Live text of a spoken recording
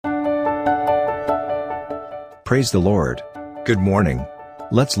Praise the Lord. Good morning.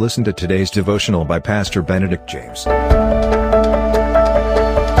 Let's listen to today's devotional by Pastor Benedict James. I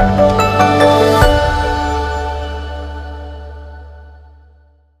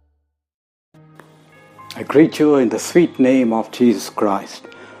greet you in the sweet name of Jesus Christ.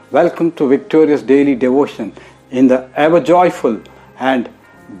 Welcome to Victorious Daily Devotion in the ever joyful and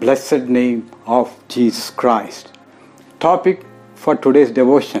blessed name of Jesus Christ. Topic for today's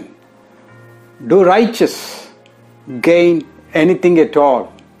devotion: do righteous gain anything at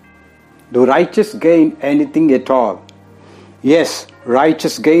all? Do righteous gain anything at all? Yes,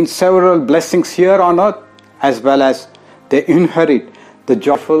 righteous gain several blessings here on earth, as well as they inherit the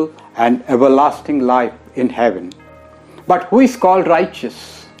joyful and everlasting life in heaven. But who is called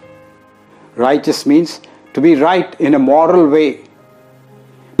righteous? Righteous means to be right in a moral way,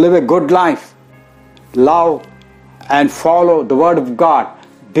 live a good life, love and follow the word of God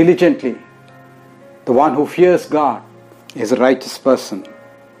diligently. The one who fears God is a righteous person.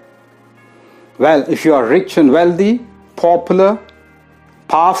 Well, if you are rich and wealthy, popular,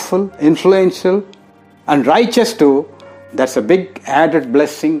 powerful, influential, and righteous too, that's a big added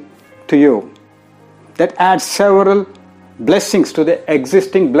blessing to you. That adds several blessings to the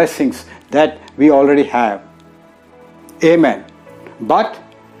existing blessings that we already have. Amen. But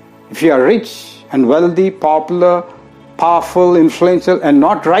if you are rich and wealthy, popular, powerful, influential, and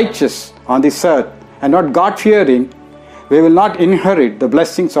not righteous on this earth, and not God-fearing, we will not inherit the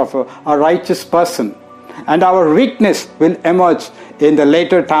blessings of a righteous person. And our weakness will emerge in the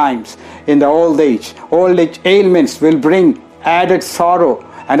later times, in the old age. Old age ailments will bring added sorrow,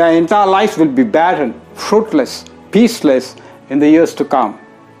 and our entire life will be barren, fruitless, peaceless in the years to come.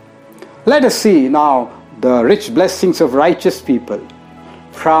 Let us see now the rich blessings of righteous people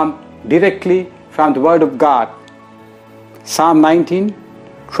directly from the Word of God. Psalm 19,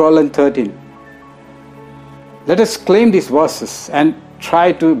 12 and 13. Let us claim these verses and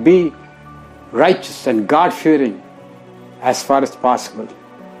try to be righteous and God-fearing as far as possible.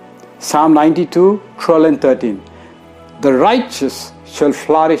 Psalm 92, 12 and 13. The righteous shall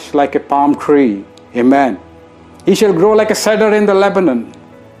flourish like a palm tree. Amen. He shall grow like a cedar in the Lebanon.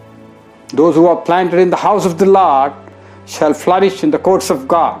 Those who are planted in the house of the Lord shall flourish in the courts of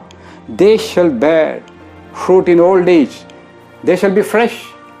God. They shall bear fruit in old age. They shall be fresh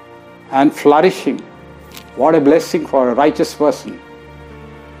and flourishing. What a blessing for a righteous person.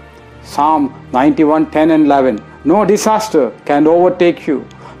 Psalm 91, 10 and 11. No disaster can overtake you.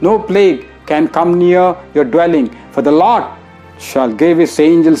 No plague can come near your dwelling. For the Lord shall give his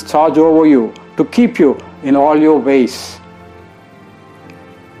angels charge over you to keep you in all your ways.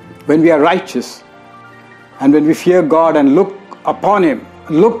 When we are righteous and when we fear God and look upon him,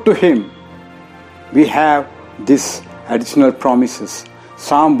 look to him, we have these additional promises.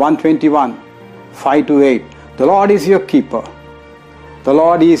 Psalm 121, 5 to 8. The Lord is your keeper. The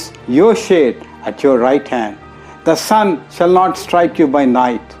Lord is your shade at your right hand. The sun shall not strike you by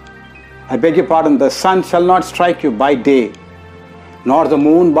night. I beg your pardon, the sun shall not strike you by day, nor the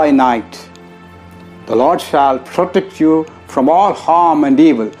moon by night. The Lord shall protect you from all harm and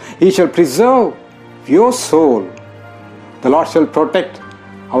evil. He shall preserve your soul. The Lord shall protect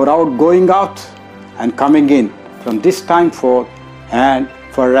our outgoing out and coming in from this time forth and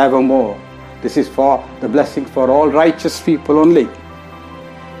forevermore. This is for the blessings for all righteous people only. The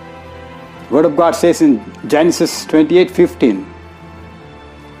Word of God says in Genesis 28:15,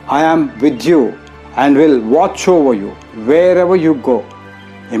 I am with you and will watch over you wherever you go.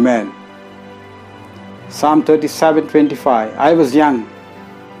 Amen. Psalm 37:25. I was young.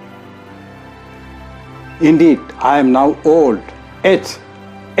 Indeed, I am now old. Yet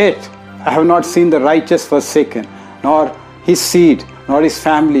I have not seen the righteous forsaken, nor his seed, nor his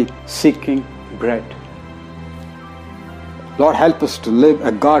family seeking bread. Lord, help us to live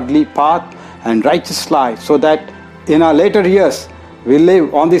a godly path and righteous life, so that in our later years we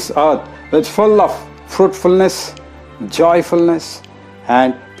live on this earth that's full of fruitfulness, joyfulness,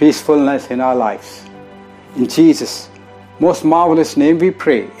 and peacefulness in our lives. In Jesus' most marvelous name we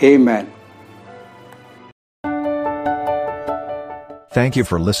pray. Amen. Thank you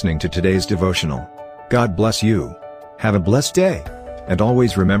for listening to today's devotional. God bless you. Have a blessed day. And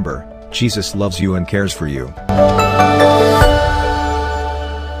always remember, Jesus loves you and cares for you.